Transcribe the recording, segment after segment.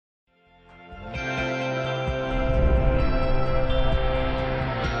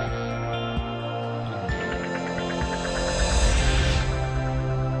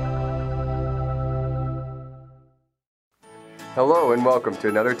Hello and welcome to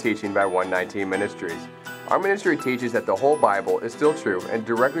another teaching by 119 Ministries. Our ministry teaches that the whole Bible is still true and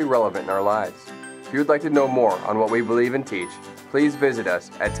directly relevant in our lives. If you would like to know more on what we believe and teach, please visit us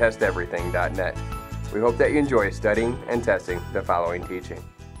at testeverything.net. We hope that you enjoy studying and testing the following teaching.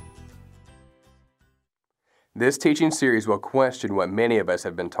 This teaching series will question what many of us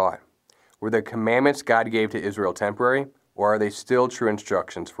have been taught. Were the commandments God gave to Israel temporary, or are they still true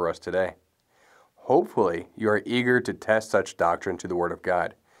instructions for us today? Hopefully, you are eager to test such doctrine to the Word of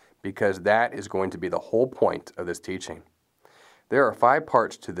God, because that is going to be the whole point of this teaching. There are 5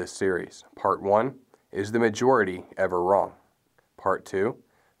 parts to this series. Part 1, is the majority ever wrong? Part 2,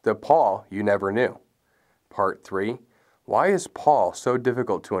 the Paul you never knew. Part 3, why is Paul so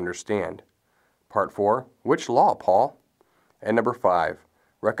difficult to understand? Part 4, which law, Paul? And number 5,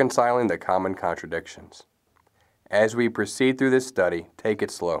 reconciling the common contradictions. As we proceed through this study, take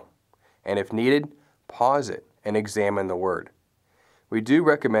it slow, and if needed, pause it and examine the Word. We do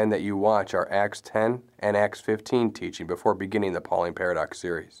recommend that you watch our Acts 10 and Acts 15 teaching before beginning the Pauline Paradox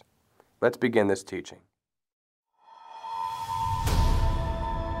series. Let's begin this teaching.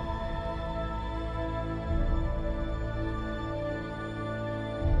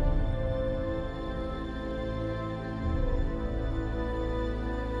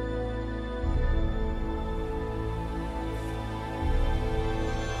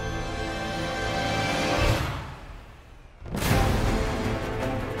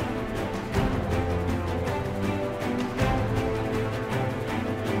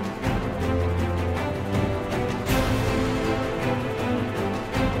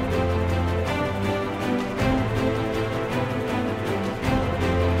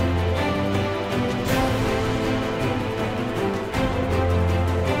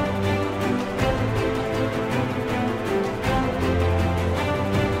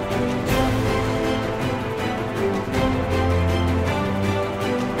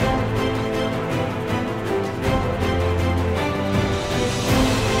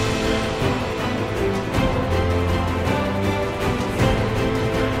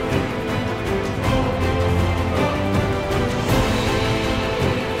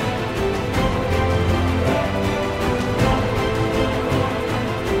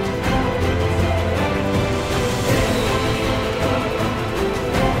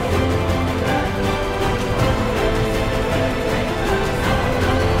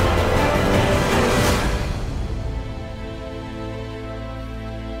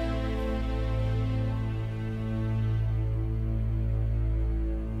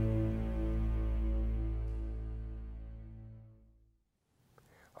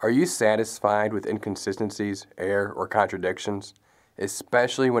 Are you satisfied with inconsistencies, error, or contradictions,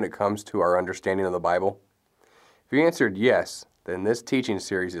 especially when it comes to our understanding of the Bible? If you answered yes, then this teaching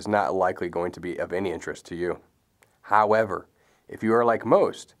series is not likely going to be of any interest to you. However, if you are like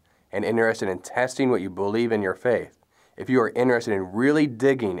most and interested in testing what you believe in your faith, if you are interested in really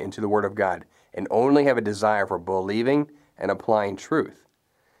digging into the Word of God and only have a desire for believing and applying truth,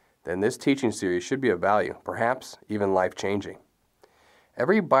 then this teaching series should be of value, perhaps even life-changing.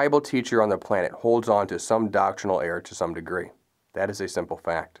 Every Bible teacher on the planet holds on to some doctrinal error to some degree. That is a simple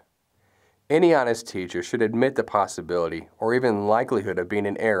fact. Any honest teacher should admit the possibility or even likelihood of being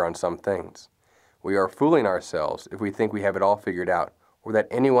in error on some things. We are fooling ourselves if we think we have it all figured out or that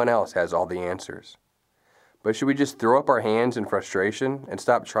anyone else has all the answers. But should we just throw up our hands in frustration and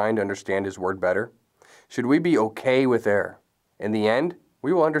stop trying to understand His Word better? Should we be okay with error? In the end,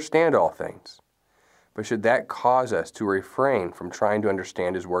 we will understand all things. But should that cause us to refrain from trying to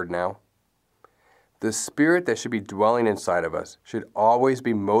understand His Word now? The Spirit that should be dwelling inside of us should always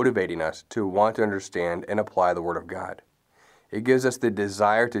be motivating us to want to understand and apply the Word of God. It gives us the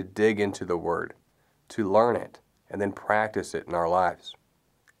desire to dig into the Word, to learn it, and then practice it in our lives.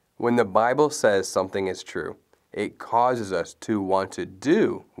 When the Bible says something is true, it causes us to want to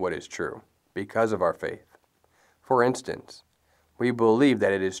do what is true because of our faith. For instance, we believe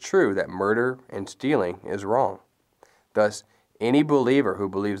that it is true that murder and stealing is wrong. Thus, any believer who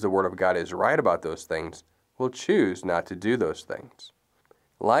believes the Word of God is right about those things will choose not to do those things.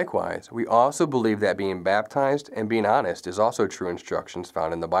 Likewise, we also believe that being baptized and being honest is also true instructions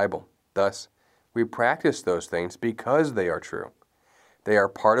found in the Bible. Thus, we practice those things because they are true. They are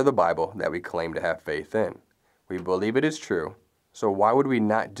part of the Bible that we claim to have faith in. We believe it is true, so why would we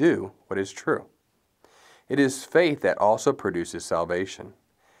not do what is true? It is faith that also produces salvation.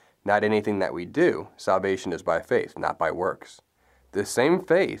 Not anything that we do, salvation is by faith, not by works. The same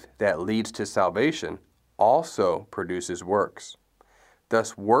faith that leads to salvation also produces works.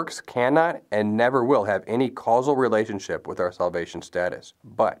 Thus, works cannot and never will have any causal relationship with our salvation status.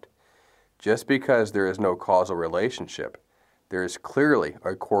 But just because there is no causal relationship there is clearly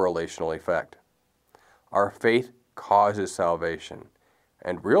a correlational effect. Our faith causes salvation,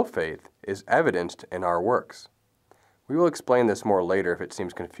 and real faith is evidenced in our works. We will explain this more later if it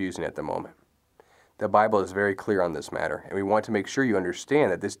seems confusing at the moment. The Bible is very clear on this matter, and we want to make sure you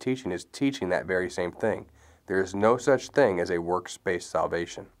understand that this teaching is teaching that very same thing. There is no such thing as a works-based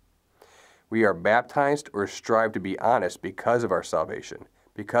salvation. We are baptized or strive to be honest because of our salvation,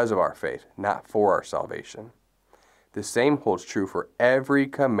 because of our faith, not for our salvation. The same holds true for every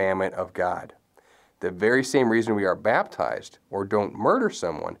commandment of God. The very same reason we are baptized or don't murder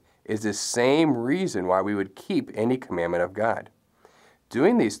someone is the same reason why we would keep any commandment of God.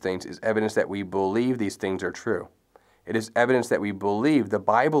 Doing these things is evidence that we believe these things are true. It is evidence that we believe the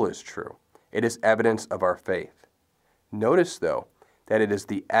Bible is true. It is evidence of our faith. Notice, though, that it is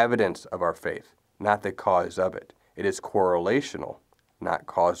the evidence of our faith, not the cause of it. It is correlational, not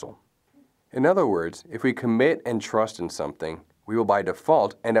causal. In other words, if we commit and trust in something, we will by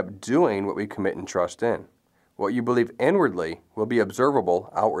default end up doing what we commit and trust in. What you believe inwardly will be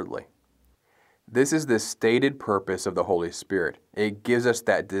observable outwardly. This is the stated purpose of the Holy Spirit. It gives us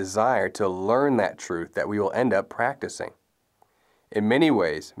that desire to learn that truth that we will end up practicing. In many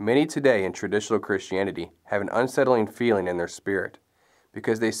ways, many today in traditional Christianity have an unsettling feeling in their spirit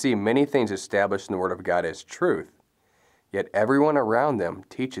because they see many things established in the Word of God as truth, yet everyone around them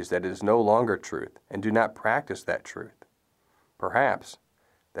teaches that it is no longer truth and do not practice that truth. Perhaps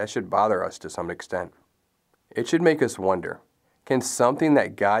that should bother us to some extent. It should make us wonder, can something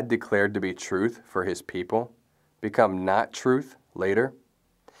that God declared to be truth for His people become not truth later?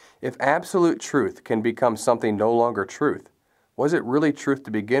 If absolute truth can become something no longer truth, was it really truth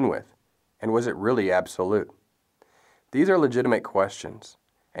to begin with? And was it really absolute? These are legitimate questions,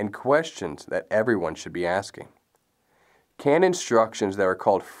 and questions that everyone should be asking. Can instructions that are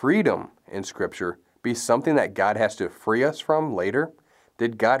called freedom in Scripture be something that God has to free us from later?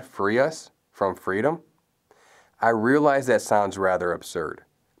 Did God free us from freedom? I realize that sounds rather absurd,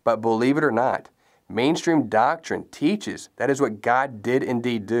 but believe it or not, mainstream doctrine teaches that is what God did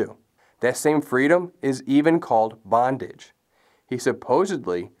indeed do. That same freedom is even called bondage. He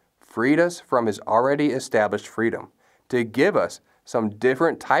supposedly freed us from His already established freedom to give us some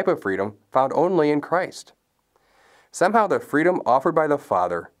different type of freedom found only in Christ. Somehow the freedom offered by the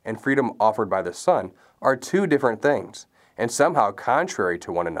Father and freedom offered by the Son are two different things, and somehow contrary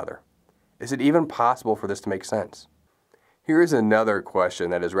to one another. Is it even possible for this to make sense? Here is another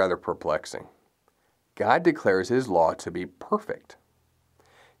question that is rather perplexing. God declares His law to be perfect.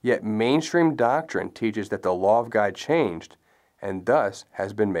 Yet mainstream doctrine teaches that the law of God changed and thus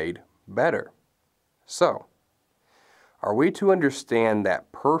has been made better. So, are we to understand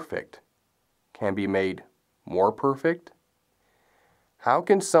that perfect can be made more perfect? How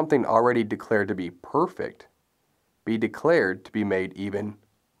can something already declared to be perfect be declared to be made even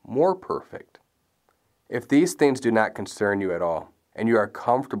more perfect? If these things do not concern you at all, and you are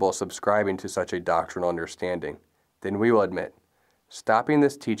comfortable subscribing to such a doctrinal understanding, then we will admit, stopping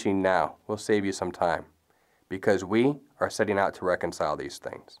this teaching now will save you some time, because we are setting out to reconcile these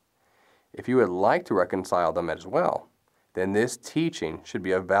things. If you would like to reconcile them as well, then this teaching should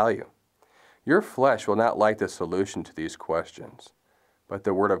be of value. Your flesh will not like the solution to these questions, but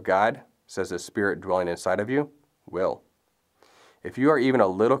the Word of God, says the Spirit dwelling inside of you, will. If you are even a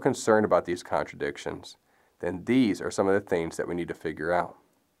little concerned about these contradictions, then these are some of the things that we need to figure out.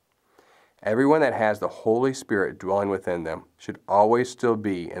 Everyone that has the Holy Spirit dwelling within them should always still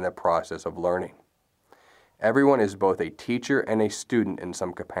be in the process of learning. Everyone is both a teacher and a student in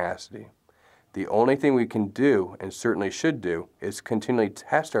some capacity. The only thing we can do, and certainly should do, is continually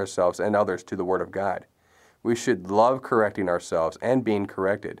test ourselves and others to the Word of God. We should love correcting ourselves and being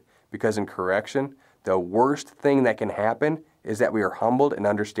corrected, because in correction, the worst thing that can happen is that we are humbled and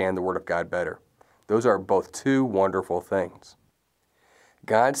understand the Word of God better. Those are both two wonderful things.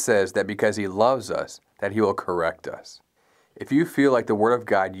 God says that because He loves us, that He will correct us. If you feel like the Word of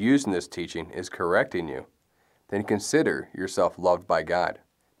God used in this teaching is correcting you, then consider yourself loved by God,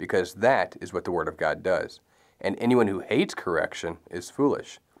 because that is what the Word of God does. And anyone who hates correction is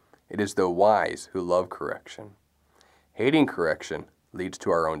foolish. It is the wise who love correction. Hating correction leads to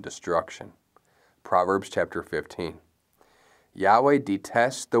our own destruction. Proverbs chapter 15. Yahweh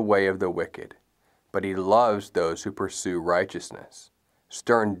detests the way of the wicked, but He loves those who pursue righteousness.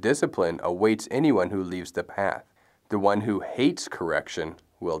 Stern discipline awaits anyone who leaves the path. The one who hates correction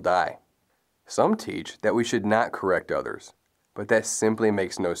will die. Some teach that we should not correct others, but that simply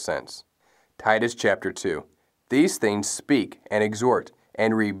makes no sense. Titus chapter 2. These things speak and exhort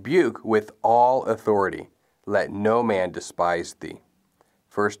and rebuke with all authority. Let no man despise thee.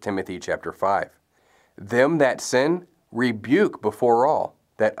 1 Timothy chapter 5. Them that sin Rebuke before all,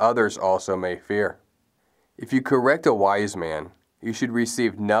 that others also may fear. If you correct a wise man, you should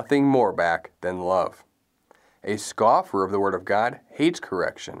receive nothing more back than love. A scoffer of the word of God hates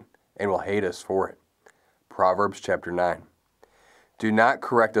correction and will hate us for it. Proverbs chapter 9. Do not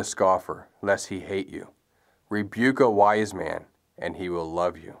correct a scoffer, lest he hate you. Rebuke a wise man, and he will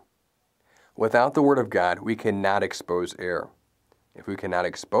love you. Without the word of God, we cannot expose error. If we cannot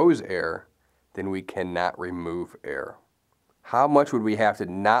expose error, then we cannot remove error. How much would we have to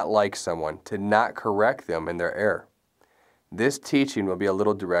not like someone to not correct them in their error? This teaching will be a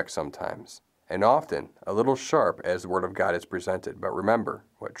little direct sometimes, and often a little sharp as the Word of God is presented, but remember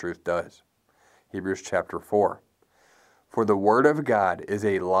what truth does. Hebrews chapter 4. For the Word of God is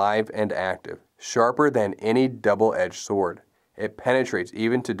alive and active, sharper than any double-edged sword. It penetrates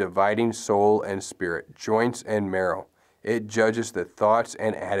even to dividing soul and spirit, joints and marrow. It judges the thoughts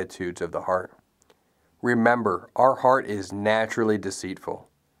and attitudes of the heart. Remember, our heart is naturally deceitful.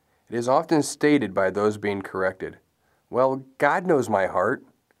 It is often stated by those being corrected, "Well, God knows my heart."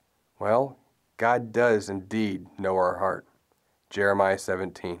 Well, God does indeed know our heart. Jeremiah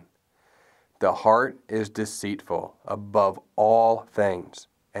 17. The heart is deceitful above all things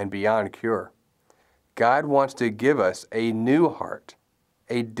and beyond cure. God wants to give us a new heart,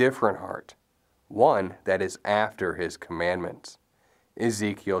 a different heart, one that is after His commandments.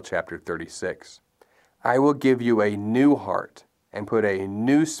 Ezekiel chapter 36. I will give you a new heart and put a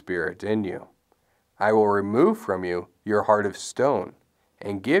new spirit in you. I will remove from you your heart of stone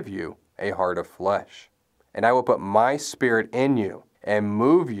and give you a heart of flesh. And I will put my spirit in you and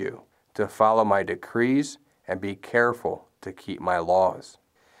move you to follow my decrees and be careful to keep my laws.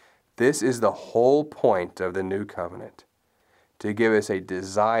 This is the whole point of the new covenant, to give us a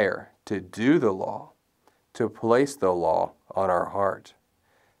desire to do the law, to place the law on our heart,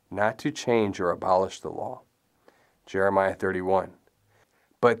 not to change or abolish the law. Jeremiah 31.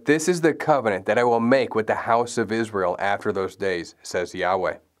 But this is the covenant that I will make with the house of Israel after those days, says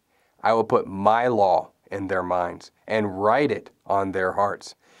Yahweh. I will put my law in their minds and write it on their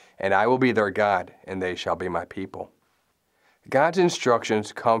hearts, and I will be their God, and they shall be my people. God's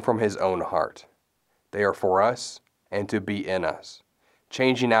instructions come from His own heart. They are for us and to be in us,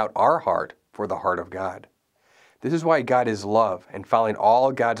 changing out our heart for the heart of God. This is why God is love, and following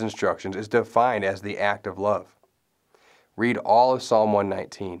all God's instructions is defined as the act of love. Read all of Psalm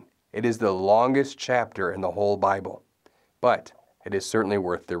 119. It is the longest chapter in the whole Bible, but it is certainly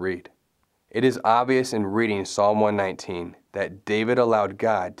worth the read. It is obvious in reading Psalm 119 that David allowed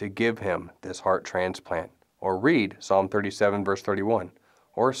God to give him this heart transplant, or read Psalm 37 verse 31,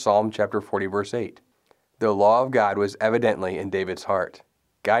 or Psalm chapter 40 verse 8. The law of God was evidently in David's heart.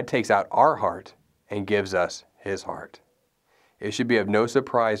 God takes out our heart and gives us His heart. It should be of no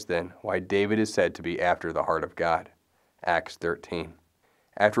surprise then why David is said to be after the heart of God. Acts 13.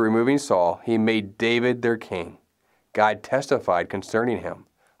 After removing Saul, He made David their king. God testified concerning him,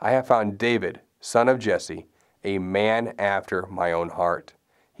 I have found David, son of Jesse, a man after my own heart.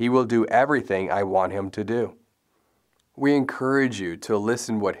 He will do everything I want him to do. We encourage you to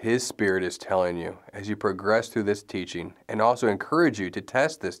listen what His Spirit is telling you as you progress through this teaching, and also encourage you to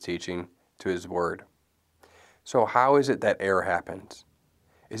test this teaching to His Word. So how is it that error happens?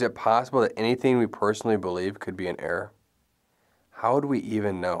 Is it possible that anything we personally believe could be an error? How would we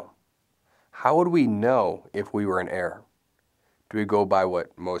even know? How would we know if we were in error? Do we go by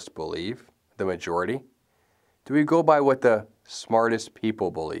what most believe, the majority? Do we go by what the smartest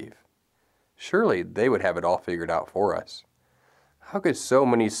people believe? Surely they would have it all figured out for us. How could so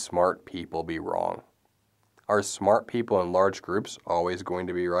many smart people be wrong? Are smart people in large groups always going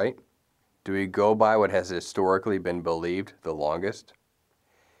to be right? Do we go by what has historically been believed the longest?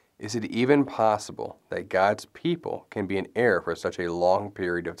 Is it even possible that God's people can be in error for such a long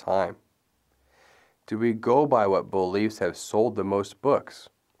period of time? Do we go by what beliefs have sold the most books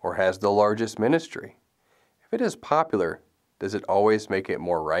or has the largest ministry? If it is popular, does it always make it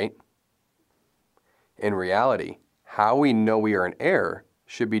more right? In reality, how we know we are in error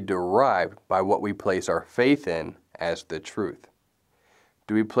should be derived by what we place our faith in as the truth.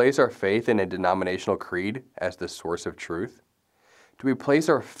 Do we place our faith in a denominational creed as the source of truth? Do we place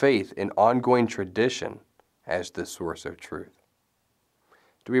our faith in ongoing tradition as the source of truth?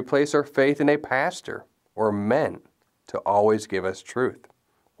 Do we place our faith in a pastor or men to always give us truth?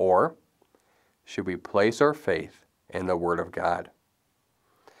 Or should we place our faith in the Word of God?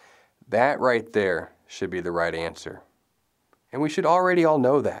 That right there should be the right answer. And we should already all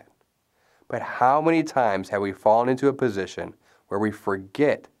know that. But how many times have we fallen into a position where we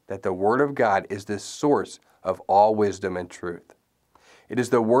forget that the Word of God is the source of all wisdom and truth? It is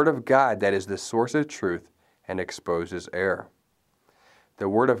the Word of God that is the source of truth and exposes error. The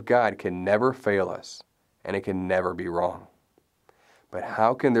Word of God can never fail us, and it can never be wrong. But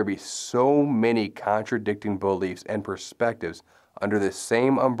how can there be so many contradicting beliefs and perspectives under the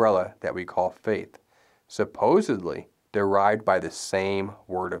same umbrella that we call faith, supposedly derived by the same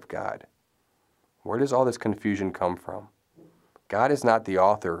Word of God? Where does all this confusion come from? God is not the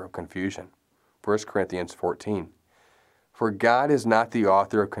author of confusion. 1 Corinthians 14. For God is not the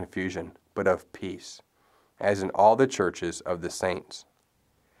author of confusion, but of peace, as in all the churches of the saints.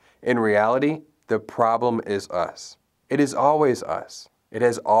 In reality, the problem is us. It is always us. It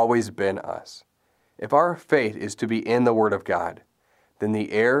has always been us. If our faith is to be in the Word of God, then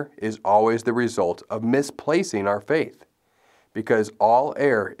the error is always the result of misplacing our faith, because all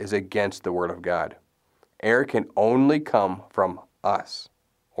error is against the Word of God. Error can only come from us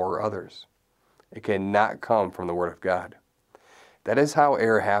or others. It cannot come from the Word of God. That is how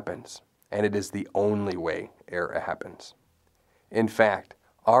error happens, and it is the only way error happens. In fact,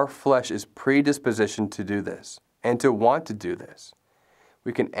 our flesh is predispositioned to do this, and to want to do this.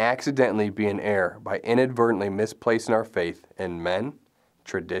 We can accidentally be in error by inadvertently misplacing our faith in men,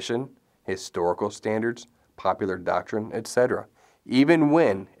 tradition, historical standards, popular doctrine, etc., even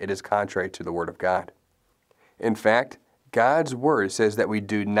when it is contrary to the Word of God. In fact, God's Word says that we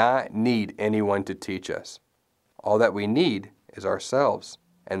do not need anyone to teach us. All that we need is ourselves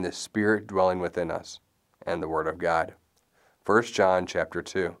and the Spirit dwelling within us and the Word of God. 1 John chapter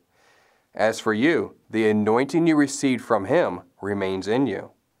 2. As for you, the anointing you received from Him remains in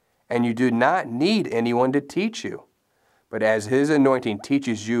you, and you do not need anyone to teach you. But as His anointing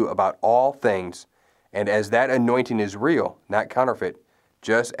teaches you about all things, and as that anointing is real, not counterfeit,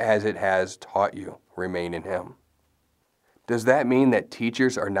 just as it has taught you, remain in Him. Does that mean that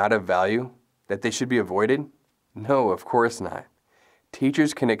teachers are not of value, that they should be avoided? No, of course not.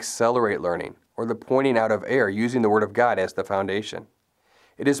 Teachers can accelerate learning, or the pointing out of error using the Word of God as the foundation.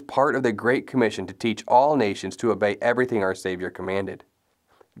 It is part of the Great Commission to teach all nations to obey everything our Savior commanded.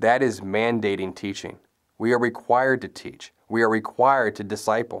 That is mandating teaching. We are required to teach. We are required to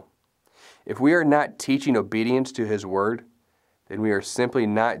disciple. If we are not teaching obedience to His Word, then we are simply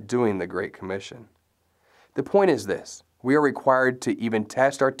not doing the Great Commission. The point is this: we are required to even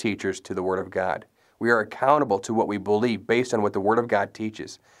test our teachers to the Word of God. We are accountable to what we believe based on what the Word of God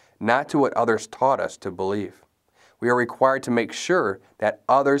teaches, not to what others taught us to believe. We are required to make sure that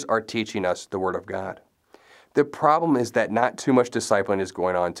others are teaching us the Word of God. The problem is that not too much discipline is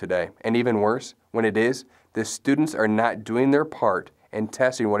going on today, and even worse, when it is, the students are not doing their part and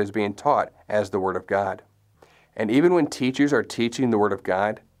testing what is being taught as the Word of God. And even when teachers are teaching the Word of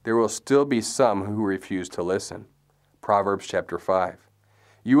God, there will still be some who refuse to listen. Proverbs chapter 5.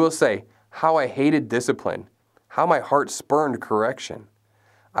 You will say, "How I hated discipline, how my heart spurned correction.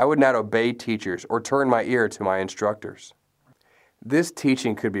 I would not obey teachers or turn my ear to my instructors." This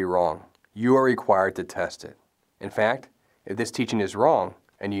teaching could be wrong. You are required to test it. In fact, if this teaching is wrong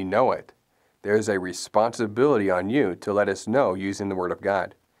and you know it, there is a responsibility on you to let us know using the Word of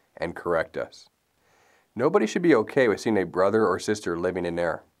God and correct us. Nobody should be okay with seeing a brother or sister living in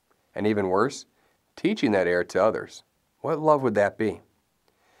error, and even worse, teaching that error to others. What love would that be?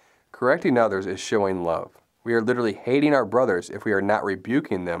 Correcting others is showing love. We are literally hating our brothers if we are not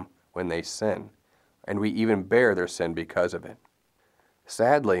rebuking them when they sin, and we even bear their sin because of it.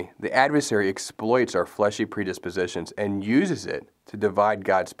 Sadly, the adversary exploits our fleshy predispositions and uses it to divide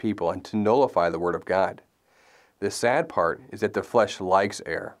God's people and to nullify the Word of God. The sad part is that the flesh likes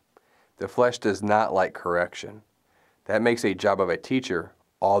error. The flesh does not like correction. That makes a job of a teacher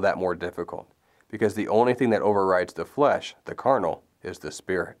all that more difficult, because the only thing that overrides the flesh, the carnal, is the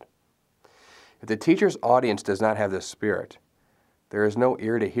Spirit. If the teacher's audience does not have the Spirit, there is no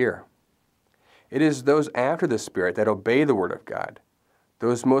ear to hear. It is those after the Spirit that obey the Word of God.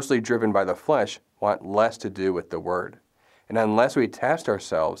 Those mostly driven by the flesh want less to do with the Word. And unless we test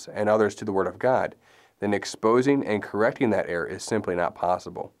ourselves and others to the Word of God, then exposing and correcting that error is simply not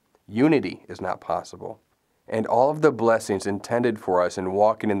possible. Unity is not possible. And all of the blessings intended for us in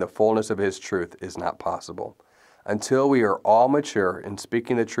walking in the fullness of His truth is not possible. Until we are all mature in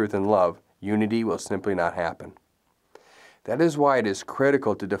speaking the truth in love, unity will simply not happen. That is why it is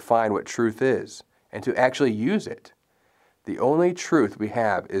critical to define what truth is and to actually use it. The only truth we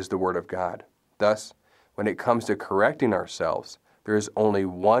have is the Word of God. Thus, when it comes to correcting ourselves, there is only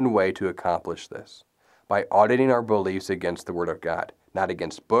one way to accomplish this: by auditing our beliefs against the Word of God, not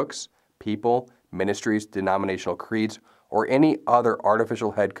against books, people, ministries, denominational creeds, or any other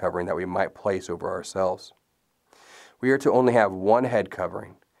artificial head covering that we might place over ourselves. We are to only have one head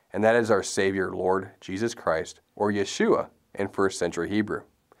covering, and that is our Savior, Lord Jesus Christ, or Yeshua in first century Hebrew,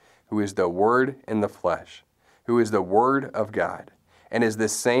 who is the Word in the flesh. who is the Word of God, and is the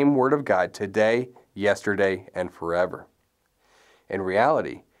same Word of God today, yesterday, and forever. In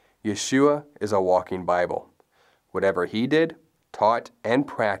reality, Yeshua is a walking Bible. Whatever he did, taught, and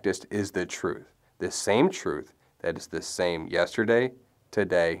practiced is the truth, the same truth that is the same yesterday,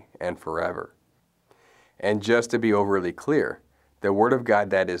 today, and forever. And just to be overly clear, the Word of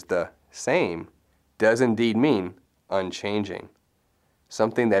God that is the same does indeed mean unchanging.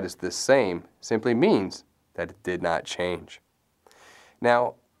 Something that is the same simply means that it did not change.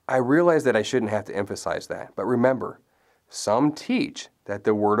 Now, I realize that I shouldn't have to emphasize that, but remember, some teach that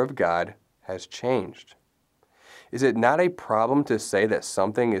the Word of God has changed. Is it not a problem to say that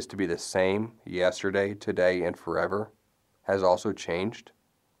something is to be the same yesterday, today, and forever has also changed?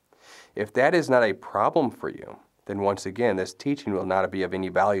 If that is not a problem for you, then once again, this teaching will not be of any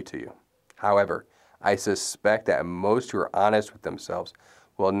value to you. However, I suspect that most who are honest with themselves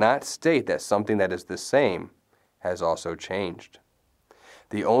will not state that something that is the same has also changed.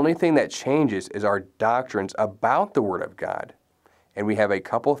 The only thing that changes is our doctrines about the Word of God, and we have a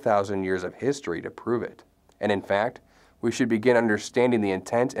couple thousand years of history to prove it. And in fact, we should begin understanding the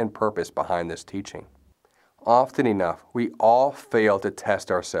intent and purpose behind this teaching. Often enough, we all fail to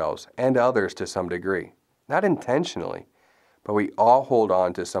test ourselves and others to some degree. Not intentionally, but we all hold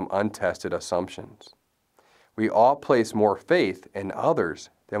on to some untested assumptions. We all place more faith in others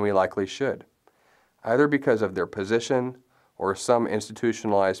than we likely should, either because of their position or some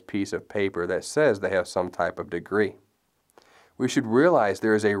institutionalized piece of paper that says they have some type of degree. We should realize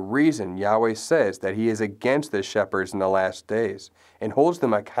there is a reason Yahweh says that He is against the shepherds in the last days and holds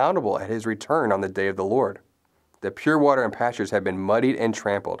them accountable at His return on the day of the Lord. The pure water and pastures have been muddied and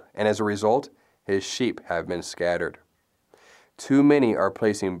trampled, and as a result, His sheep have been scattered. Too many are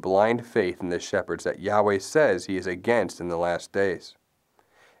placing blind faith in the shepherds that Yahweh says He is against in the last days.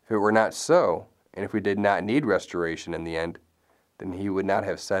 If it were not so, and if we did not need restoration in the end, then He would not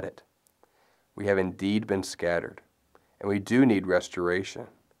have said it. We have indeed been scattered, and we do need restoration.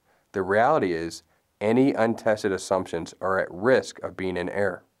 The reality is, any untested assumptions are at risk of being in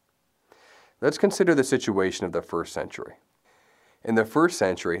error. Let's consider the situation of the first century. In the first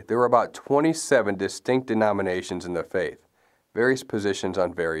century, there were about 27 distinct denominations in the faith, various positions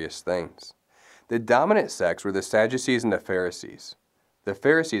on various things. The dominant sects were the Sadducees and the Pharisees. The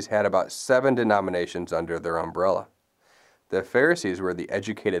Pharisees had about 7 denominations under their umbrella. The Pharisees were the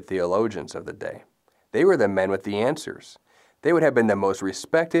educated theologians of the day. They were the men with the answers. They would have been the most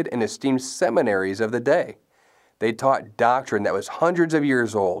respected and esteemed seminaries of the day. They taught doctrine that was hundreds of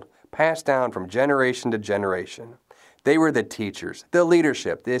years old, passed down from generation to generation. They were the teachers, the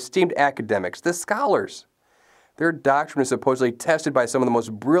leadership, the esteemed academics, the scholars. Their doctrine is supposedly tested by some of the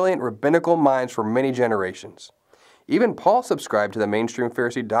most brilliant rabbinical minds for many generations. Even Paul subscribed to the mainstream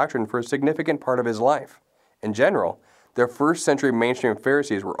Pharisee doctrine for a significant part of his life. In general, the first century mainstream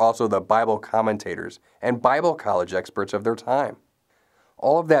Pharisees were also the Bible commentators and Bible college experts of their time.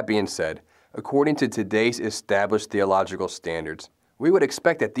 All of that being said, according to today's established theological standards, we would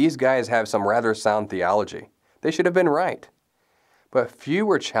expect that these guys have some rather sound theology. They should have been right. But few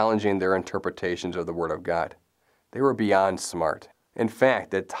were challenging their interpretations of the Word of God. They were beyond smart. In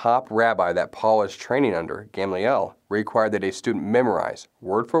fact, the top rabbi that Paul was training under, Gamaliel, required that a student memorize,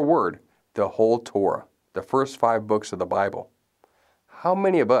 word for word, the whole Torah, the first 5 books of the Bible. How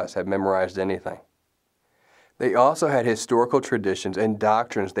many of us have memorized anything? They also had historical traditions and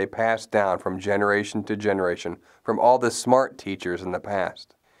doctrines they passed down from generation to generation from all the smart teachers in the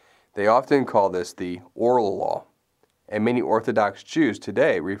past. They often call this the oral law, and many Orthodox Jews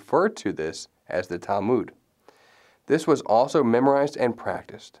today refer to this as the Talmud. This was also memorized and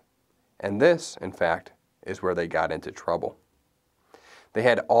practiced, and this, in fact, is where they got into trouble. They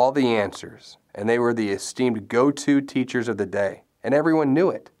had all the answers, and they were the esteemed go-to teachers of the day, and everyone knew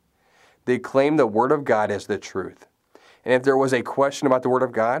it. They claimed the Word of God as the truth, and if there was a question about the Word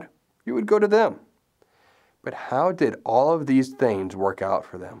of God, you would go to them. But how did all of these things work out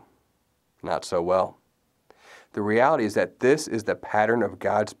for them? Not so well. The reality is that this is the pattern of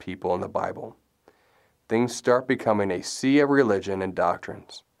God's people in the Bible. Things start becoming a sea of religion and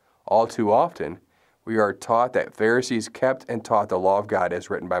doctrines. All too often, we are taught that Pharisees kept and taught the law of God as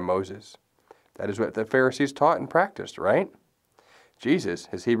written by Moses. That is what the Pharisees taught and practiced, right? Jesus,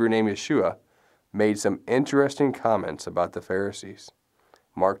 his Hebrew name Yeshua, made some interesting comments about the Pharisees.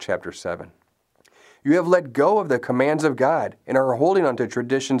 Mark chapter 7. You have let go of the commands of God and are holding on to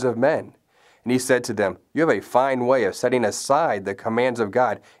traditions of men. And he said to them, you have a fine way of setting aside the commands of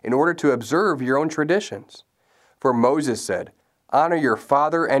God in order to observe your own traditions. For Moses said, honor your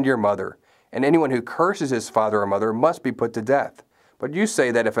father and your mother, and anyone who curses his father or mother must be put to death. But you say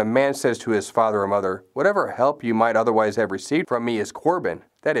that if a man says to his father or mother, whatever help you might otherwise have received from me is Corban,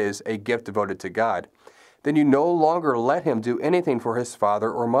 that is, a gift devoted to God, then you no longer let him do anything for his father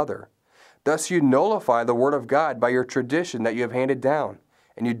or mother. Thus you nullify the word of God by your tradition that you have handed down,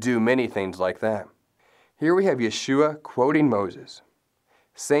 and you do many things like that. Here we have Yeshua quoting Moses,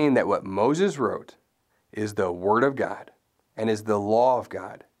 saying that what Moses wrote is the word of God and is the law of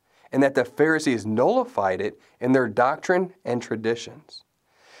God, and that the Pharisees nullified it in their doctrine and traditions.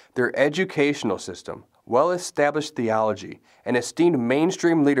 Their educational system, well-established theology, and esteemed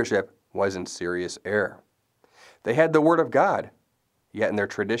mainstream leadership was in serious error. They had the Word of God, yet in their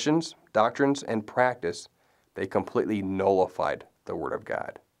traditions, doctrines, and practice, they completely nullified the Word of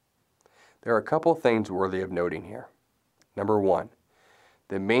God. There are a couple things worthy of noting here. Number one,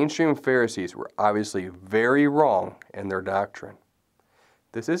 the mainstream Pharisees were obviously very wrong in their doctrine.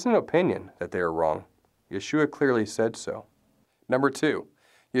 This isn't an opinion that they are wrong. Yeshua clearly said so. Number two,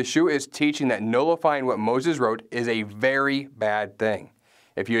 Yeshua is teaching that nullifying what Moses wrote is a very bad thing.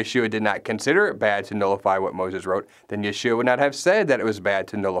 If Yeshua did not consider it bad to nullify what Moses wrote, then Yeshua would not have said that it was bad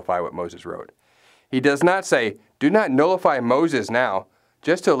to nullify what Moses wrote. He does not say, do not nullify Moses now,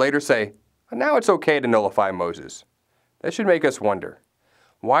 just to later say, now it's okay to nullify Moses. That should make us wonder.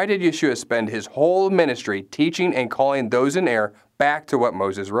 Why did Yeshua spend his whole ministry teaching and calling those in error back to what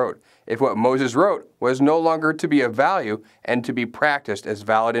Moses wrote, if what Moses wrote was no longer to be of value and to be practiced as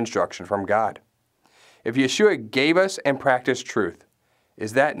valid instruction from God? If Yeshua gave us and practiced truth,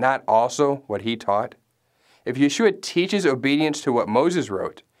 is that not also what he taught? If Yeshua teaches obedience to what Moses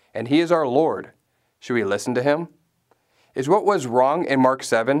wrote, and he is our Lord, should we listen to him? Is what was wrong in Mark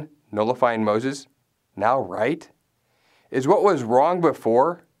 7, nullifying Moses, now right? Is what was wrong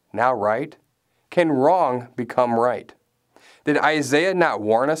before now right? Can wrong become right? Did Isaiah not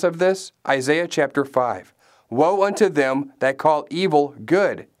warn us of this? Isaiah chapter 5. Woe unto them that call evil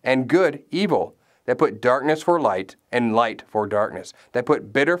good, and good evil, that put darkness for light, and light for darkness, that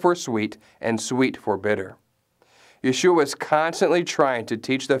put bitter for sweet, and sweet for bitter. Yeshua was constantly trying to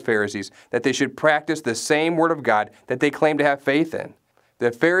teach the Pharisees that they should practice the same word of God that they claimed to have faith in.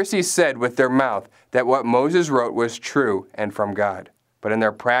 The Pharisees said with their mouth that what Moses wrote was true and from God, but in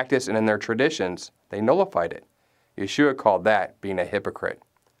their practice and in their traditions, they nullified it. Yeshua called that being a hypocrite.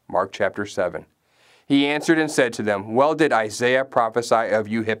 Mark chapter 7. He answered and said to them, well did Isaiah prophesy of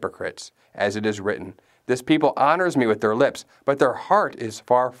you hypocrites, as it is written, this people honors me with their lips, but their heart is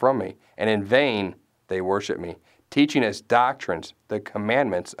far from me, and in vain they worship me, teaching as doctrines the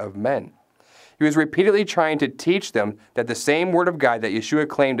commandments of men. He was repeatedly trying to teach them that the same word of God that Yeshua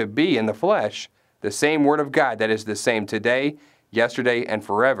claimed to be in the flesh, the same word of God that is the same today, yesterday, and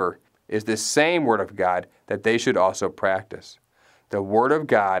forever, is the same word of God that they should also practice. The word of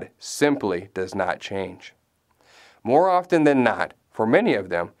God simply does not change. More often than not, for many of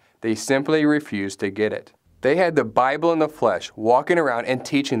them, they simply refused to get it. They had the Bible in the flesh walking around and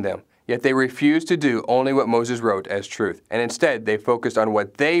teaching them, yet they refused to do only what Moses wrote as truth, and instead they focused on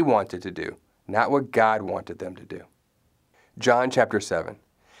what they wanted to do, not what God wanted them to do. John chapter 7.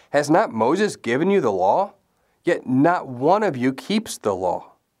 Has not Moses given you the law? Yet not one of you keeps the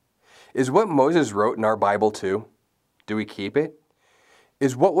law. Is what Moses wrote in our Bible too? Do we keep it?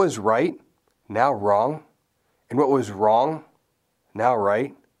 Is what was right now wrong? And what was wrong now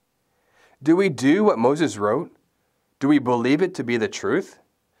right? Do we do what Moses wrote? Do we believe it to be the truth?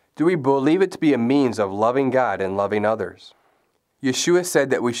 Do we believe it to be a means of loving God and loving others? Yeshua said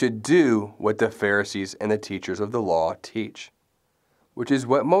that we should do what the Pharisees and the teachers of the law teach, which is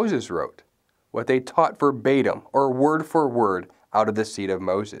what Moses wrote, what they taught verbatim or word for word out of the seat of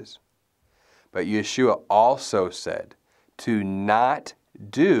Moses. But Yeshua also said to not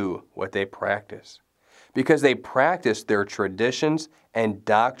do what they practice, because they practice their traditions and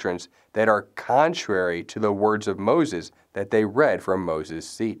doctrines that are contrary to the words of Moses that they read from Moses'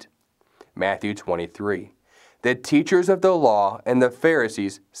 seat. Matthew 23. The teachers of the law and the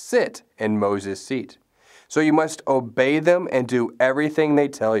Pharisees sit in Moses' seat. So you must obey them and do everything they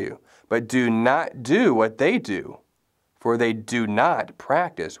tell you, but do not do what they do, for they do not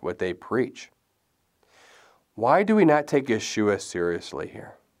practice what they preach. Why do we not take Yeshua seriously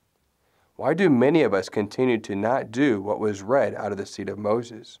here? Why do many of us continue to not do what was read out of the seat of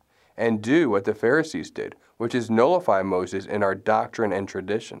Moses and do what the Pharisees did, which is nullify Moses in our doctrine and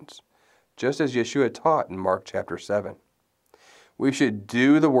traditions, just as Yeshua taught in Mark chapter 7? We should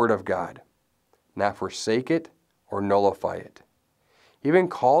do the Word of God, not forsake it or nullify it. He even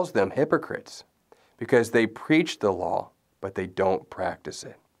calls them hypocrites because they preach the law, but they don't practice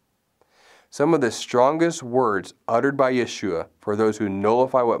it. Some of the strongest words uttered by Yeshua for those who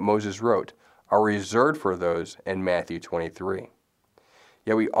nullify what Moses wrote are reserved for those in Matthew 23.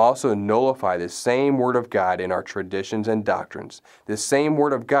 Yet we also nullify the same Word of God in our traditions and doctrines, the same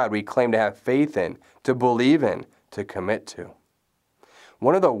Word of God we claim to have faith in, to believe in, to commit to.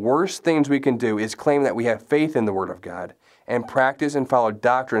 One of the worst things we can do is claim that we have faith in the Word of God and practice and follow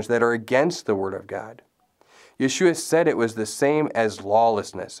doctrines that are against the Word of God. Yeshua said it was the same as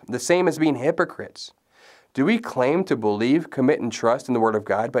lawlessness, the same as being hypocrites. Do we claim to believe, commit, and trust in the Word of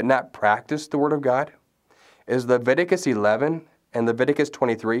God, but not practice the Word of God? Is Leviticus 11 and Leviticus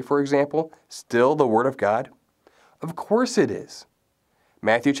 23, for example, still the Word of God? Of course it is.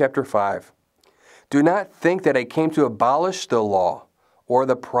 Matthew chapter 5. Do not think that I came to abolish the law or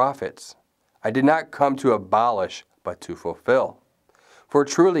the prophets. I did not come to abolish, but to fulfill. For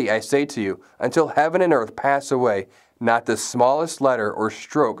truly I say to you, until heaven and earth pass away, not the smallest letter or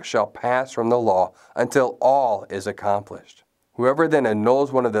stroke shall pass from the law until all is accomplished. Whoever then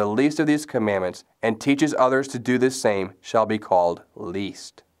annuls one of the least of these commandments and teaches others to do the same shall be called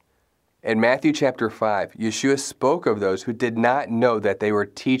least. In Matthew chapter 5, Yeshua spoke of those who did not know that they were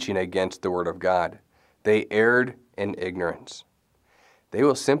teaching against the Word of God. They erred in ignorance. They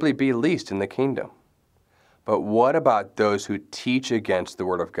will simply be least in the kingdom. But what about those who teach against the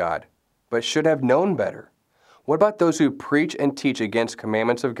Word of God, but should have known better? What about those who preach and teach against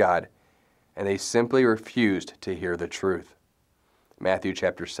commandments of God, and they simply refused to hear the truth? Matthew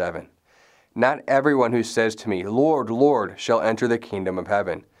chapter 7. Not everyone who says to me, Lord, Lord, shall enter the kingdom of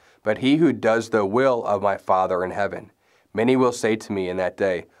heaven, but he who does the will of my Father in heaven. Many will say to me in that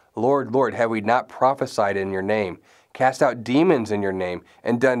day, Lord, Lord, have we not prophesied in your name, cast out demons in your name,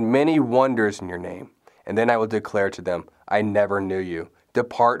 and done many wonders in your name? And then I will declare to them, I never knew you.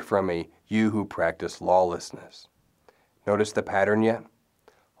 Depart from me, you who practice lawlessness. Notice the pattern yet?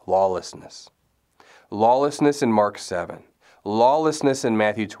 Lawlessness. Lawlessness in Mark 7. Lawlessness in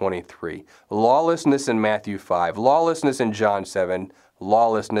Matthew 23. Lawlessness in Matthew 5. Lawlessness in John 7.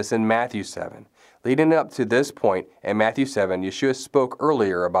 Lawlessness in Matthew 7. Leading up to this point in Matthew 7, Yeshua spoke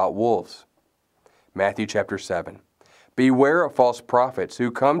earlier about wolves. Matthew chapter 7. Beware of false prophets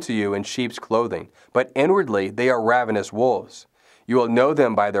who come to you in sheep's clothing, but inwardly they are ravenous wolves. You will know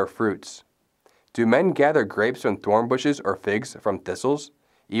them by their fruits. Do men gather grapes from thorn bushes or figs from thistles?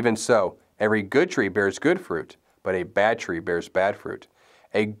 Even so, every good tree bears good fruit, but a bad tree bears bad fruit.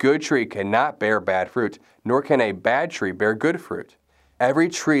 A good tree cannot bear bad fruit, nor can a bad tree bear good fruit. Every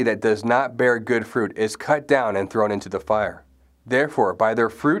tree that does not bear good fruit is cut down and thrown into the fire. Therefore, by their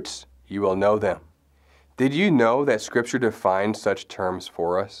fruits you will know them. Did you know that Scripture defines such terms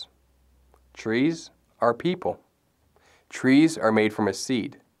for us? Trees are people. Trees are made from a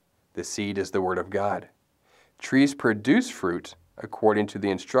seed. The seed is the Word of God. Trees produce fruit according to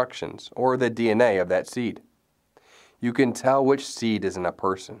the instructions or the DNA of that seed. You can tell which seed is in a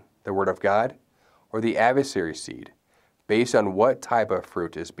person, the Word of God or the adversary seed, based on what type of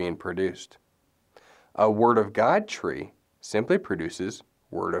fruit is being produced. A Word of God tree simply produces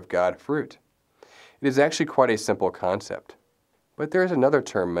Word of God fruit. It is actually quite a simple concept. But there is another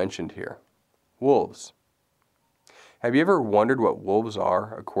term mentioned here, wolves. Have you ever wondered what wolves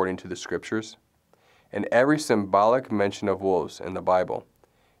are according to the Scriptures? In every symbolic mention of wolves in the Bible,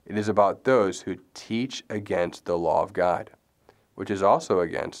 it is about those who teach against the law of God, which is also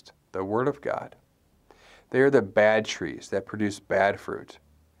against the Word of God. They are the bad trees that produce bad fruit.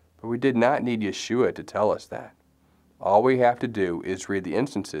 But we did not need Yeshua to tell us that. All we have to do is read the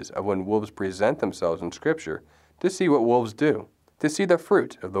instances of when wolves present themselves in Scripture to see what wolves do, to see the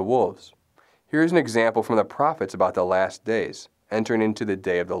fruit of the wolves. Here is an example from the prophets about the last days, entering into the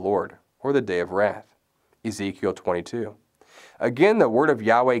day of the Lord, or the day of wrath. Ezekiel 22. Again the word of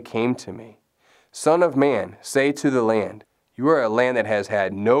Yahweh came to me. Son of man, say to the land, you are a land that has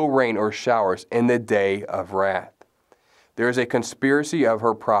had no rain or showers in the day of wrath. There is a conspiracy of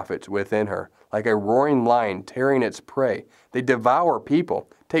her prophets within her, like a roaring lion tearing its prey. They devour people,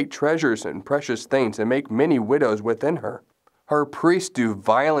 take treasures and precious things, and make many widows within her. Her priests do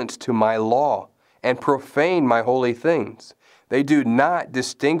violence to my law, and profane my holy things. They do not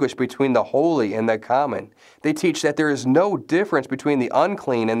distinguish between the holy and the common. They teach that there is no difference between the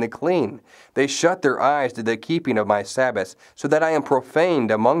unclean and the clean. They shut their eyes to the keeping of my Sabbaths, so that I am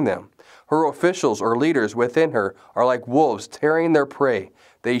profaned among them. Her officials or leaders within her are like wolves tearing their prey.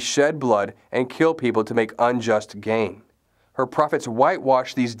 They shed blood and kill people to make unjust gain. Her prophets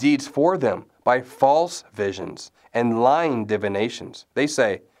whitewash these deeds for them by false visions and lying divinations. They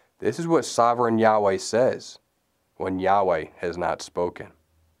say, this is what sovereign Yahweh says, when Yahweh has not spoken.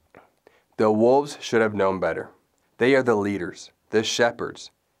 The wolves should have known better. They are the leaders, the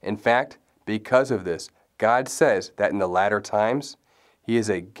shepherds. In fact, because of this, God says that in the latter times, He is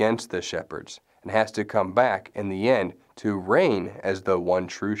against the shepherds and has to come back in the end to reign as the one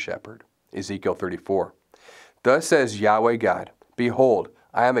true shepherd. Ezekiel 34. Thus says Yahweh God, Behold,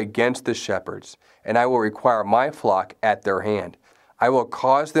 I am against the shepherds, and I will require my flock at their hand. I will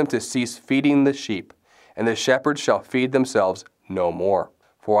cause them to cease feeding the sheep, and the shepherds shall feed themselves no more.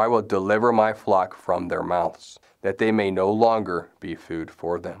 For I will deliver my flock from their mouths, that they may no longer be food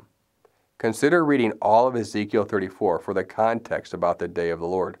for them. Consider reading all of Ezekiel 34 for the context about the day of the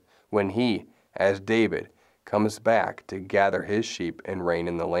Lord, when he, as David, comes back to gather his sheep and reign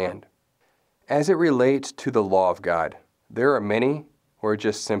in the land. As it relates to the law of God, there are many who are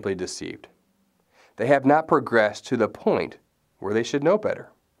just simply deceived. They have not progressed to the point where they should know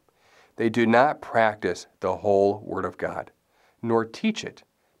better. They do not practice the whole Word of God, nor teach it,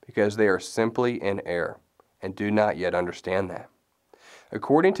 because they are simply in error and do not yet understand that.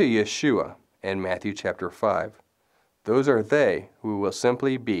 According to Yeshua in Matthew chapter 5, those are they who will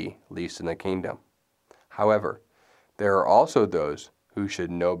simply be least in the kingdom. However, there are also those who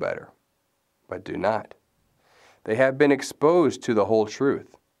should know better, but do not. They have been exposed to the whole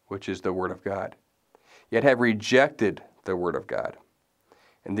truth, which is the Word of God, yet have rejected the Word of God.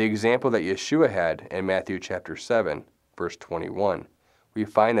 In the example that Yeshua had in Matthew chapter 7, verse 21, we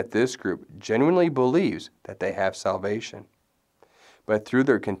find that this group genuinely believes that they have salvation. But through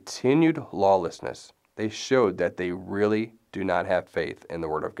their continued lawlessness, they showed that they really do not have faith in the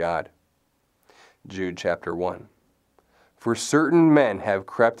Word of God. Jude chapter 1. For certain men have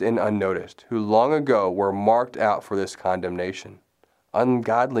crept in unnoticed, who long ago were marked out for this condemnation.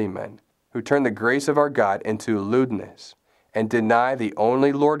 Ungodly men, who turn the grace of our God into lewdness, and deny the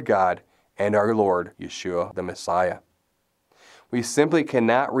only Lord God and our Lord Yeshua the Messiah. We simply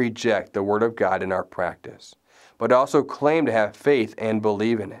cannot reject the Word of God in our practice, but also claim to have faith and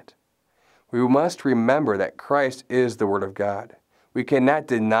believe in it. We must remember that Christ is the Word of God. We cannot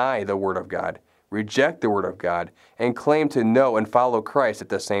deny the Word of God, reject the Word of God, and claim to know and follow Christ at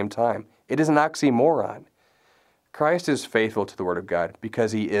the same time. It is an oxymoron. Christ is faithful to the Word of God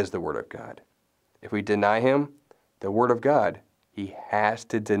because He is the Word of God. If we deny Him, the Word of God, He has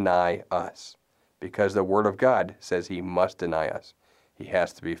to deny us, because the Word of God says He must deny us. He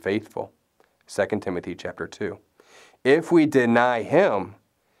has to be faithful. 2 Timothy chapter 2. If we deny Him,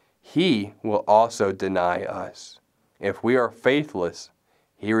 He will also deny us. If we are faithless,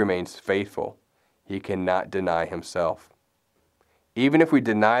 He remains faithful. He cannot deny Himself. Even if we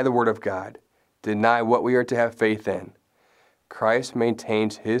deny the Word of God, deny what we are to have faith in, Christ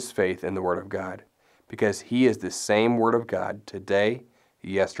maintains His faith in the Word of God, because He is the same Word of God today,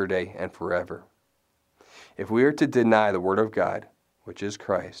 yesterday, and forever. If we are to deny the Word of God, which is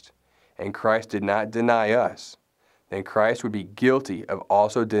Christ, and Christ did not deny us, then Christ would be guilty of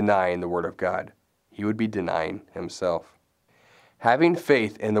also denying the Word of God. He would be denying Himself. Having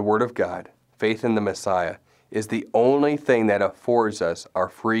faith in the Word of God, faith in the Messiah, is the only thing that affords us our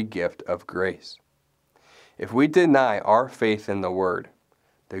free gift of grace. If we deny our faith in the Word,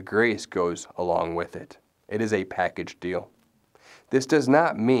 the grace goes along with it. It is a package deal. This does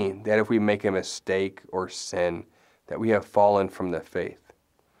not mean that if we make a mistake or sin, that we have fallen from the faith.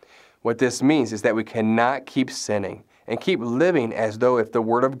 What this means is that we cannot keep sinning and keep living as though if the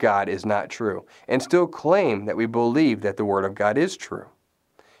Word of God is not true, and still claim that we believe that the Word of God is true.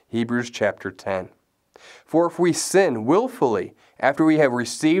 Hebrews chapter 10. For if we sin willfully after we have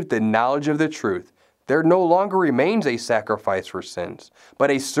received the knowledge of the truth, there no longer remains a sacrifice for sins,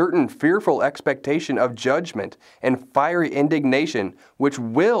 but a certain fearful expectation of judgment and fiery indignation which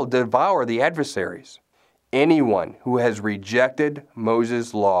will devour the adversaries. Anyone who has rejected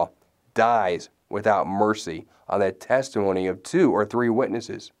Moses' law dies without mercy on the testimony of 2 or 3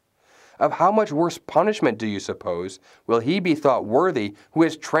 witnesses. Of how much worse punishment, do you suppose, will he be thought worthy who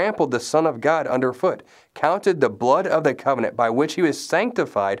has trampled the Son of God underfoot, counted the blood of the covenant by which he was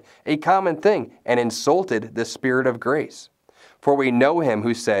sanctified a common thing, and insulted the Spirit of grace? For we know him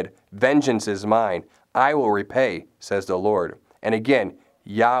who said, Vengeance is mine, I will repay, says the Lord. And again,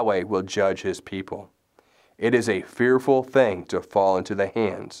 Yahweh will judge his people. It is a fearful thing to fall into the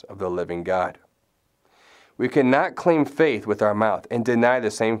hands of the living God. We cannot claim faith with our mouth and deny the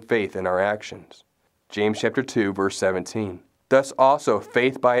same faith in our actions. James chapter 2, verse 17. Thus also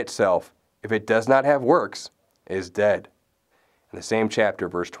faith by itself, if it does not have works, is dead. In the same chapter,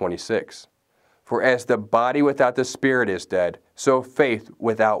 verse 26. For as the body without the spirit is dead, so faith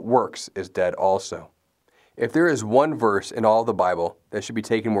without works is dead also. If there is one verse in all the Bible that should be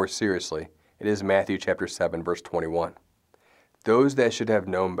taken more seriously, it is Matthew chapter 7, verse 21. Those that should have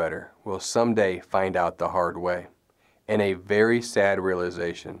known better will someday find out the hard way, and a very sad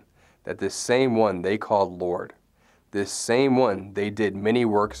realization that this same one they called Lord, this same one they did many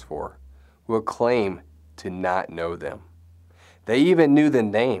works for, will claim to not know them. They even knew the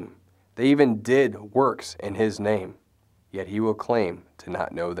name. They even did works in his name. Yet he will claim to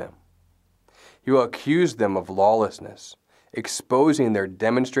not know them. He will accuse them of lawlessness, exposing their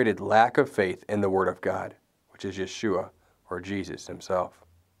demonstrated lack of faith in the Word of God, which is Yeshua or Jesus himself.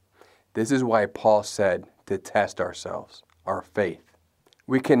 This is why Paul said to test ourselves, our faith.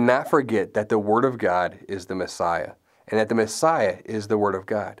 We cannot forget that the Word of God is the Messiah, and that the Messiah is the Word of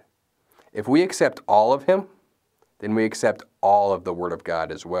God. If we accept all of him, then we accept all of the Word of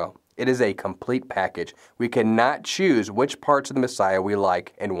God as well. It is a complete package. We cannot choose which parts of the Messiah we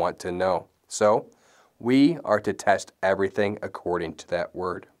like and want to know. So, we are to test everything according to that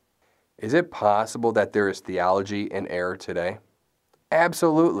Word. Is it possible that there is theology in error today?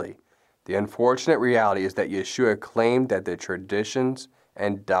 Absolutely. The unfortunate reality is that Yeshua claimed that the traditions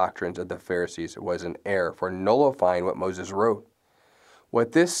and doctrines of the Pharisees was an error for nullifying what Moses wrote.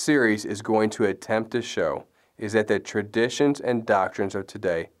 What this series is going to attempt to show is that the traditions and doctrines of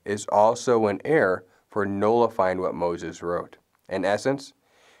today is also an error for nullifying what Moses wrote. In essence,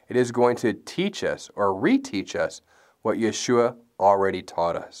 it is going to teach us or reteach us what Yeshua already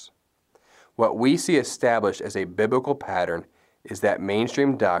taught us. What we see established as a biblical pattern is that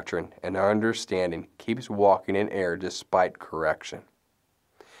mainstream doctrine and our understanding keeps walking in error despite correction.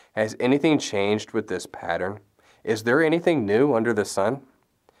 Has anything changed with this pattern? Is there anything new under the sun?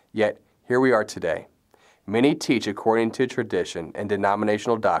 Yet, here we are today. Many teach according to tradition and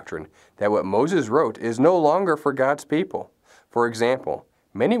denominational doctrine that what Moses wrote is no longer for God's people. For example,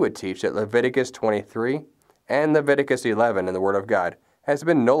 many would teach that Leviticus 23 and Leviticus 11 in the Word of God has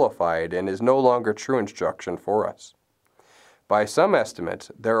been nullified and is no longer true instruction for us. By some estimates,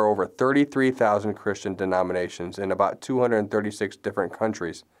 there are over 33,000 Christian denominations in about 236 different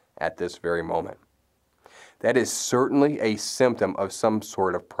countries at this very moment. That is certainly a symptom of some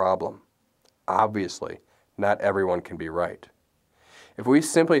sort of problem. Obviously, not everyone can be right. If we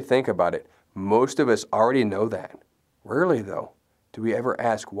simply think about it, most of us already know that. Rarely, though, do we ever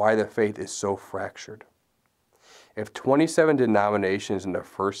ask why the faith is so fractured. If 27 denominations in the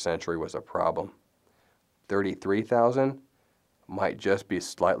first century was a problem, 33,000 might just be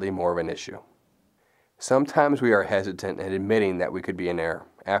slightly more of an issue. Sometimes we are hesitant in admitting that we could be in error.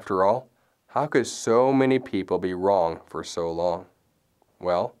 After all, how could so many people be wrong for so long?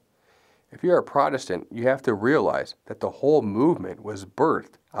 Well, if you're a Protestant, you have to realize that the whole movement was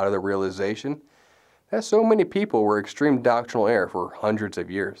birthed out of the realization that so many people were extreme doctrinal error for hundreds of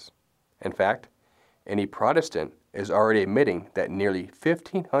years. In fact, any Protestant is already admitting that nearly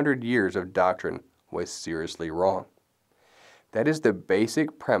 1,500 years of doctrine was seriously wrong. That is the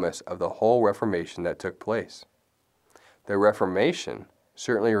basic premise of the whole Reformation that took place. The Reformation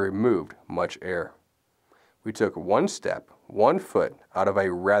certainly removed much error. We took one step, one foot out of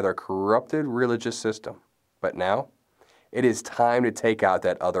a rather corrupted religious system. But now, it is time to take out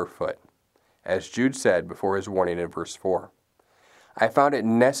that other foot. As Jude said before his warning in verse 4, I found it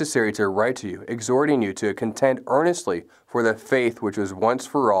necessary to write to you, exhorting you to contend earnestly for the faith which was once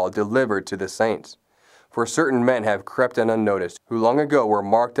for all delivered to the saints. For certain men have crept in unnoticed, who long ago were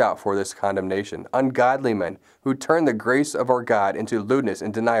marked out for this condemnation, ungodly men, who turn the grace of our God into lewdness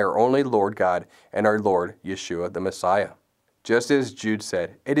and deny our only Lord God and our Lord Yeshua the Messiah. Just as Jude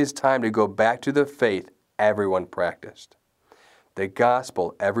said, it is time to go back to the faith everyone practiced. The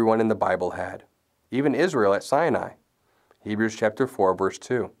gospel everyone in the Bible had, even Israel at Sinai. Hebrews chapter 4, verse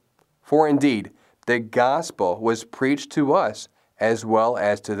 2. For indeed, the gospel was preached to us as well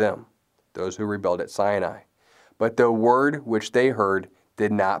as to them, those who rebelled at Sinai. But the word which they heard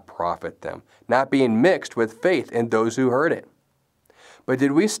did not profit them, not being mixed with faith in those who heard it. But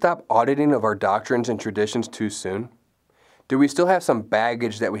did we stop auditing of our doctrines and traditions too soon? Do we still have some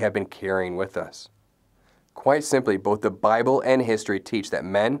baggage that we have been carrying with us? Quite simply, both the Bible and history teach that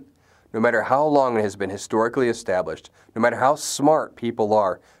men, no matter how long it has been historically established, no matter how smart people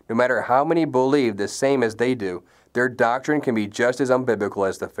are, no matter how many believe the same as they do, their doctrine can be just as unbiblical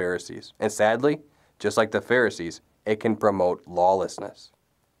as the Pharisees. And sadly, just like the Pharisees, it can promote lawlessness.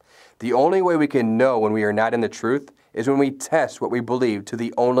 The only way we can know when we are not in the truth is when we test what we believe to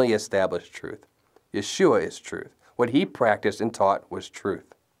the only established truth. Yeshua is truth. What he practiced and taught was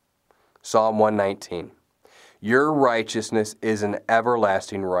truth. Psalm 119. Your righteousness is an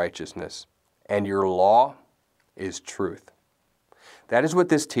everlasting righteousness, and your law is truth. That is what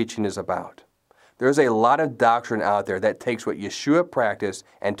this teaching is about. There's a lot of doctrine out there that takes what Yeshua practiced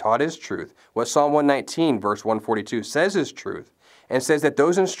and taught as truth, what Psalm 119, verse 142 says is truth, and says that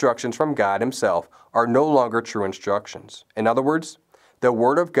those instructions from God himself are no longer true instructions. In other words, the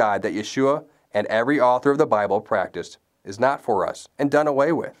Word of God that Yeshua and every author of the Bible practiced is not for us and done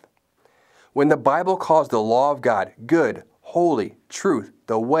away with. When the Bible calls the law of God good, holy, truth,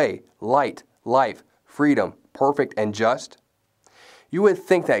 the way, light, life, freedom, perfect, and just? You would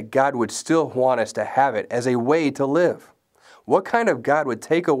think that God would still want us to have it as a way to live. What kind of God would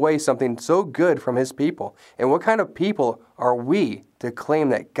take away something so good from His people? And what kind of people are we to claim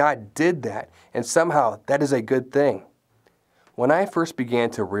that God did that and somehow that is a good thing? When I first began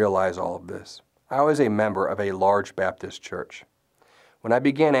to realize all of this, I was a member of a large Baptist church. When I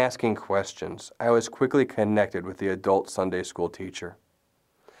began asking questions, I was quickly connected with the adult Sunday school teacher.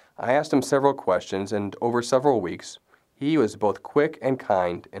 I asked him several questions, and over several weeks, he was both quick and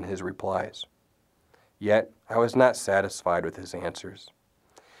kind in his replies. Yet, I was not satisfied with his answers.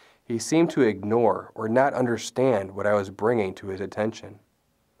 He seemed to ignore or not understand what I was bringing to his attention.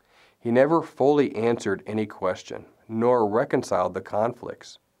 He never fully answered any question, nor reconciled the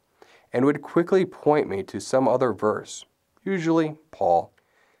conflicts, and would quickly point me to some other verse, usually Paul.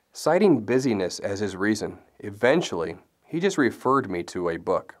 Citing busyness as his reason, eventually, he just referred me to a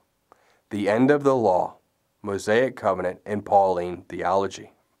book, The End of the Law, Mosaic Covenant and Pauline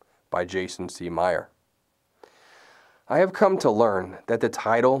Theology, by Jason C. Meyer. I have come to learn that the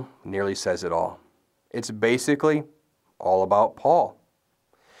title nearly says it all. It's basically all about Paul.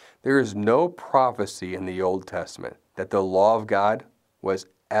 There is no prophecy in the Old Testament that the law of God was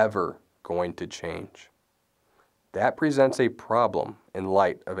ever going to change. That presents a problem in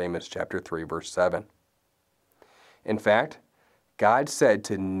light of Amos chapter 3, verse 7. In fact, God said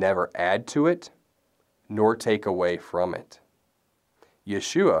to never add to it, nor take away from it.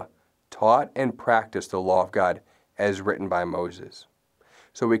 Yeshua taught and practiced the law of God as written by Moses.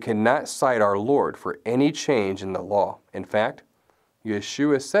 So we cannot cite our Lord for any change in the law. In fact,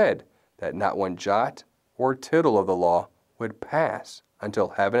 Yeshua said that not one jot or tittle of the law would pass until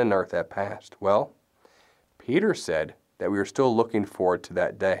heaven and earth had passed. Well, Peter said that we are still looking forward to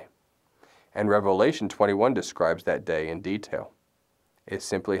that day. And Revelation 21 describes that day in detail. It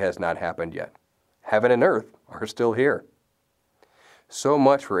simply has not happened yet. Heaven and earth are still here. So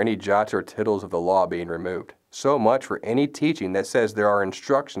much for any jots or tittles of the law being removed. So much for any teaching that says there are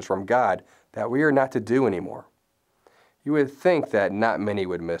instructions from God that we are not to do anymore. You would think that not many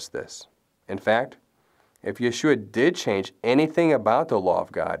would miss this. In fact, if Yeshua did change anything about the law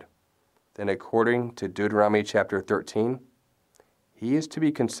of God, then according to Deuteronomy chapter 13, he is to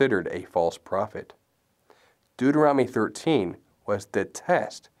be considered a false prophet. Deuteronomy 13 was the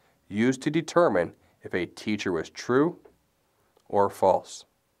test used to determine if a teacher was true or false.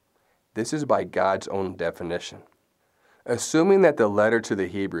 This is by God's own definition. Assuming that the letter to the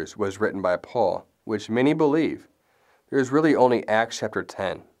Hebrews was written by Paul, which many believe, there is really only Acts chapter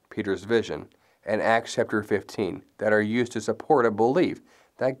 10, Peter's vision, and Acts chapter 15 that are used to support a belief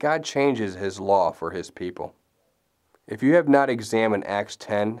that God changes His law for His people. If you have not examined Acts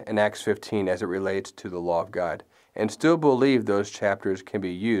 10 and Acts 15 as it relates to the law of God, and still believe those chapters can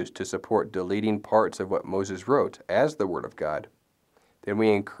be used to support deleting parts of what Moses wrote as the Word of God, then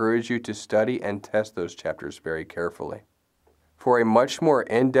we encourage you to study and test those chapters very carefully. For a much more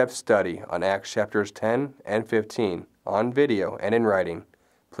in-depth study on Acts chapters 10 and 15 on video and in writing,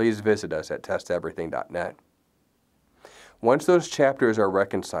 please visit us at testeverything.net. Once those chapters are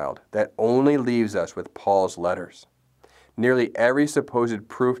reconciled, that only leaves us with Paul's letters. Nearly every supposed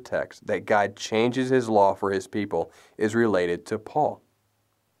proof text that God changes His law for His people is related to Paul.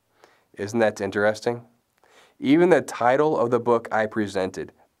 Isn't that interesting? Even the title of the book I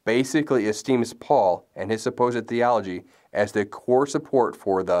presented basically esteems Paul and his supposed theology as the core support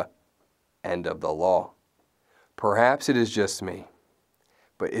for the end of the law. Perhaps it is just me,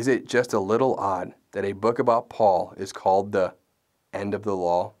 but is it just a little odd that a book about Paul is called the end of the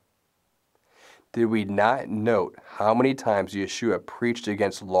law? Did we not note how many times Yeshua preached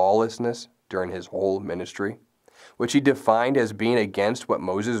against lawlessness during His whole ministry, which He defined as being against what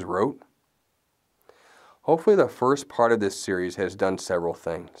Moses wrote? Hopefully the first part of this series has done several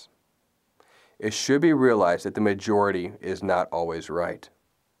things. It should be realized that the majority is not always right.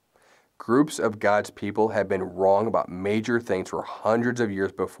 Groups of God's people have been wrong about major things for hundreds of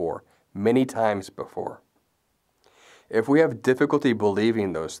years before, many times before. If we have difficulty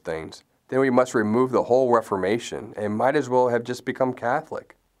believing those things, then we must remove the whole Reformation and might as well have just become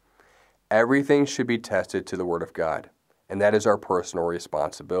Catholic. Everything should be tested to the Word of God, and that is our personal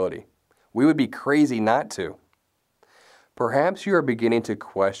responsibility. We would be crazy not to. Perhaps you are beginning to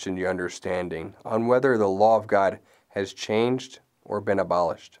question your understanding on whether the law of God has changed or been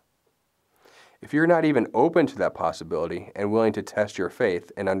abolished. If you're not even open to that possibility and willing to test your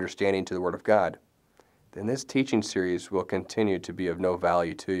faith and understanding to the Word of God, then this teaching series will continue to be of no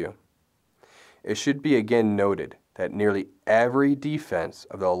value to you. It should be again noted that nearly every defense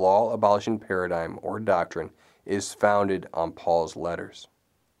of the law-abolishing paradigm or doctrine is founded on Paul's letters.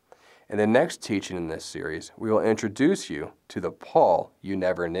 In the next teaching in this series, we will introduce you to the Paul you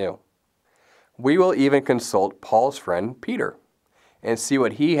never knew. We will even consult Paul's friend Peter and see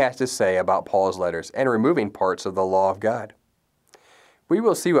what he has to say about Paul's letters and removing parts of the law of God. We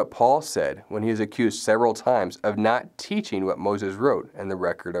will see what Paul said when he is accused several times of not teaching what Moses wrote in the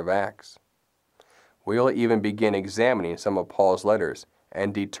record of Acts. We will even begin examining some of Paul's letters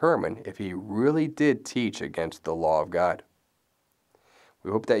and determine if he really did teach against the law of God.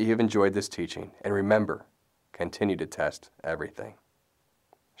 We hope that you have enjoyed this teaching, and remember, continue to test everything.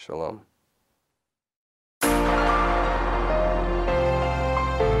 Shalom.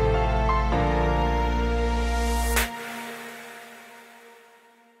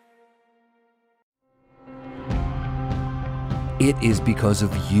 It is because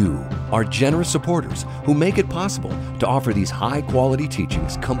of you, our generous supporters, who make it possible to offer these high-quality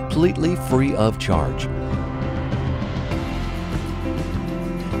teachings completely free of charge.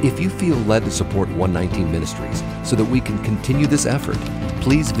 If you feel led to support 119 Ministries so that we can continue this effort,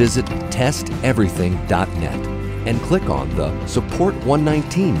 please visit testeverything.net and click on the Support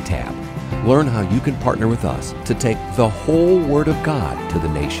 119 tab. Learn how you can partner with us to take the whole Word of God to the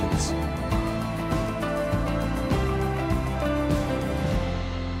nations.